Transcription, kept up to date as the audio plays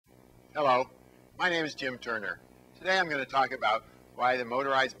Hello, my name is Jim Turner. Today I'm going to talk about why the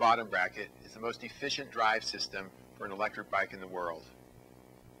motorized bottom bracket is the most efficient drive system for an electric bike in the world.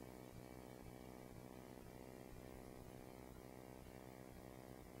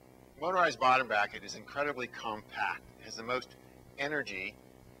 The motorized bottom bracket is incredibly compact. It has the most energy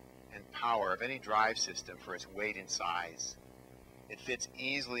and power of any drive system for its weight and size. It fits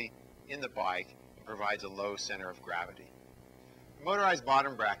easily in the bike and provides a low center of gravity. The motorized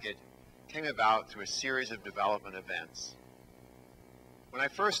bottom bracket came about through a series of development events. When I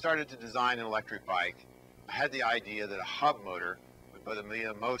first started to design an electric bike, I had the idea that a hub motor would be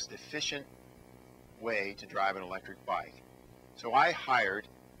the most efficient way to drive an electric bike. So I hired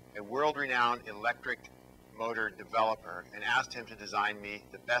a world-renowned electric motor developer and asked him to design me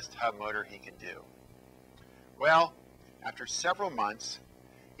the best hub motor he could do. Well, after several months,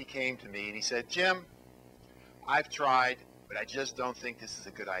 he came to me and he said, "Jim, I've tried, but I just don't think this is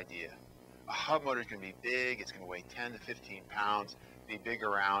a good idea. A hub motor is going to be big, it's going to weigh 10 to 15 pounds, be big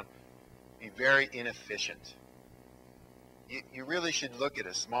around, be very inefficient. You really should look at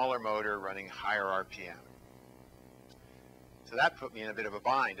a smaller motor running higher RPM." So that put me in a bit of a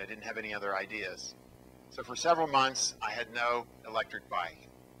bind. I didn't have any other ideas. So for several months, I had no electric bike.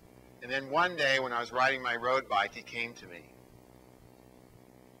 And then one day when I was riding my road bike, it came to me.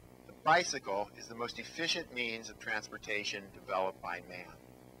 The bicycle is the most efficient means of transportation developed by man.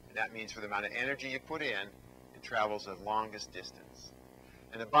 And that means for the amount of energy you put in, it travels the longest distance.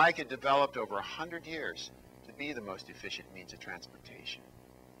 And the bike had developed over 100 years to be the most efficient means of transportation.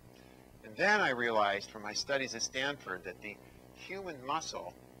 And then I realized from my studies at Stanford that the human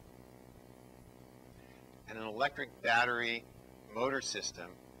muscle and an electric battery motor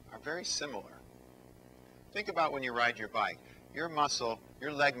system are very similar. Think about when you ride your bike. Your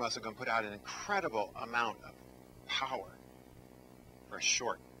leg muscle can put out an incredible amount of power for a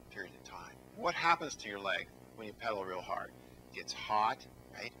short period of time. What happens to your leg when you pedal real hard? It gets hot,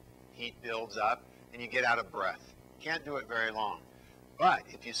 right? Heat builds up, and you get out of breath. You can't do it very long. But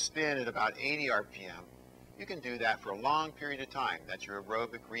if you spin at about 80 RPM, you can do that for a long period of time. That's your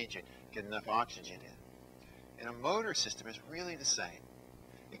aerobic region. Get enough oxygen in. And a motor system is really the same.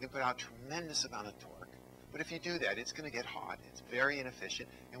 It can put out a tremendous amount of torque. But if you do that, it's going to get hot. It's very inefficient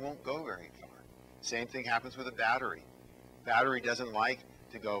and won't go very far. Same thing happens with a battery. Battery doesn't like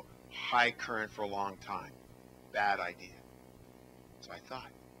to go high current for a long time. Bad idea. So I thought,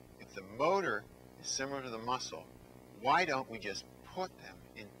 if the motor is similar to the muscle, why don't we just put them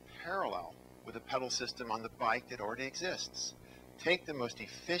in parallel with a pedal system on the bike that already exists? Take the most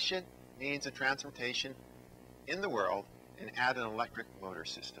efficient means of transportation in the world and add an electric motor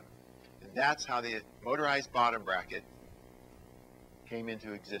system. And that's how the motorized bottom bracket came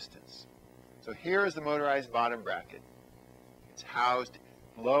into existence. So here is the motorized bottom bracket. It's housed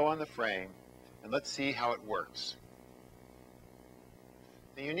low on the frame, and let's see how it works.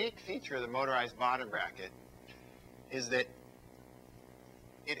 The unique feature of the motorized bottom bracket is that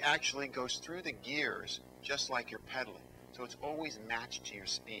it actually goes through the gears just like you're pedaling. So it's always matched to your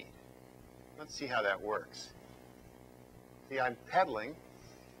speed. Let's see how that works. See, I'm pedaling.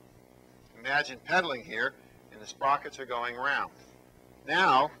 Imagine pedaling here, and the sprockets are going around.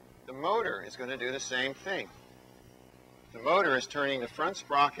 Now, the motor is going to do the same thing. The motor is turning the front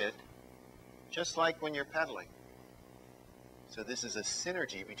sprocket just like when you're pedaling. So this is a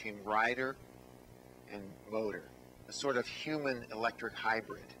synergy between rider and motor, a sort of human electric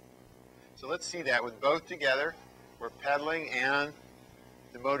hybrid. So let's see that with both together. We're pedaling and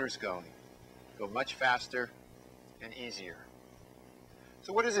the motor's going. Go much faster and easier.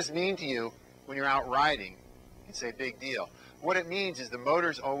 So what does this mean to you when you're out riding? You say, big deal. What it means is the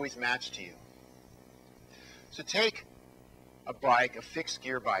motor's always matched to you. So take a bike, a fixed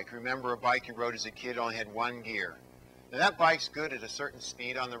gear bike. Remember a bike you rode as a kid only had one gear. Now that bike's good at a certain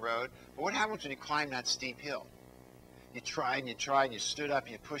speed on the road, but what happens when you climb that steep hill? You tried and you tried and you stood up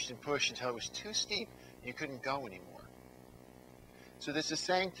and you pushed and pushed until it was too steep and you couldn't go anymore. So this is the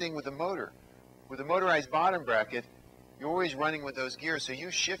same thing with the motor. With the motorized bottom bracket, you're always running with those gears, so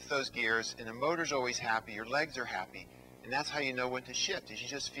you shift those gears and the motor's always happy, your legs are happy, and that's how you know when to shift, is you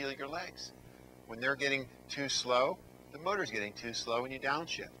just feel your legs. When they're getting too slow, the motor's getting too slow and you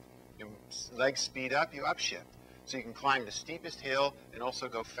downshift. Your legs speed up, you upshift. So you can climb the steepest hill and also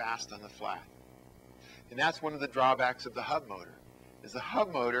go fast on the flat. And that's one of the drawbacks of the hub motor, is the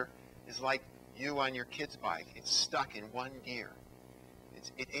hub motor is like you on your kid's bike. It's stuck in one gear.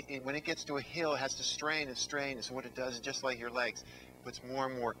 When it gets to a hill, it has to strain and strain. And so what it does is just like your legs, it puts more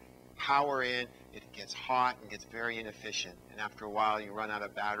and more power in, it gets hot and gets very inefficient. And after a while, you run out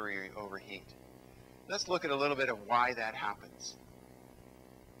of battery or you overheat. Let's look at a little bit of why that happens.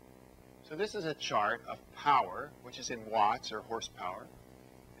 So this is a chart of power, which is in watts or horsepower,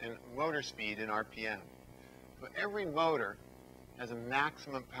 and motor speed in RPM. So every motor has a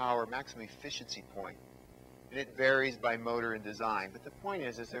maximum power, maximum efficiency point, and it varies by motor and design. But the point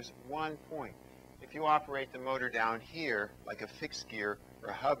is there's one point. If you operate the motor down here, like a fixed gear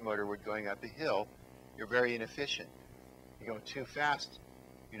or a hub motor would going up a hill, you're very inefficient. You go too fast,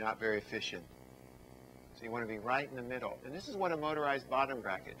 you're not very efficient. So you want to be right in the middle. And this is what a motorized bottom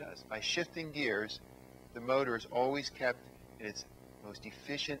bracket does. By shifting gears, the motor is always kept in its most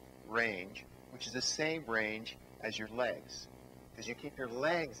efficient range, which is the same range as your legs. Because you keep your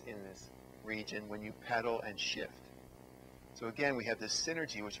legs in this region when you pedal and shift. So again, we have this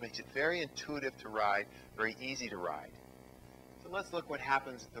synergy which makes it very intuitive to ride, very easy to ride. So let's look what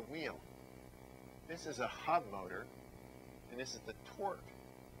happens at the wheel. This is a hub motor, and this is the torque,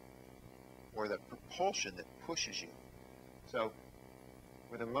 or the propulsion that pushes you. So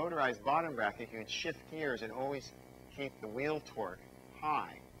with a motorized bottom bracket, you can shift gears and always keep the wheel torque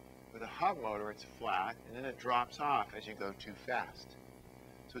high. With a hub motor, it's flat, and then it drops off as you go too fast.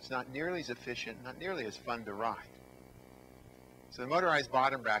 So it's not nearly as efficient, not nearly as fun to ride. So the motorized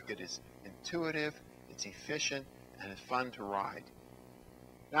bottom bracket is intuitive, it's efficient, and it's fun to ride.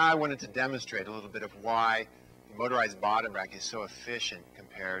 Now I wanted to demonstrate a little bit of why the motorized bottom bracket is so efficient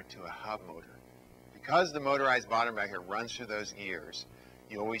compared to a hub motor. Because the motorized bottom bracket runs through those gears,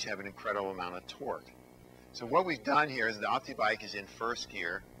 you always have an incredible amount of torque. So what we've done here is the Optibike is in first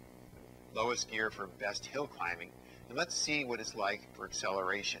gear, lowest gear for best hill climbing, and let's see what it's like for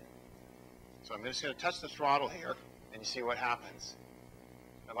acceleration. So I'm just going to touch the throttle here, and you see what happens.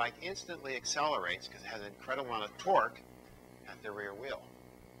 The bike instantly accelerates because it has an incredible amount of torque at the rear wheel.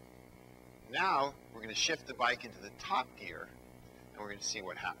 Now we're going to shift the bike into the top gear, and we're going to see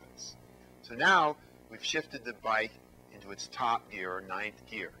what happens. So now we've shifted the bike into its top gear, or ninth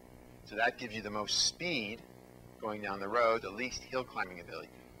gear. So that gives you the most speed going down the road, the least hill climbing ability.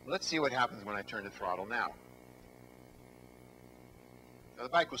 Let's see what happens when I turn the throttle now. Now the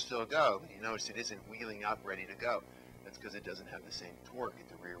bike will still go, but you notice it isn't wheeling up ready to go. That's because it doesn't have the same torque at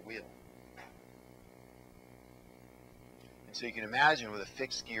the rear wheel. And so you can imagine with a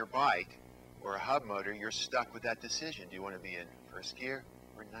fixed gear bike or a hub motor, you're stuck with that decision. Do you want to be in first gear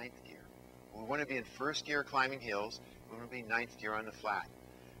or ninth gear? Well, we want to be in first gear climbing hills. We want to be ninth gear on the flat,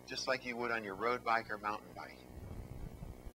 just like you would on your road bike or mountain bike.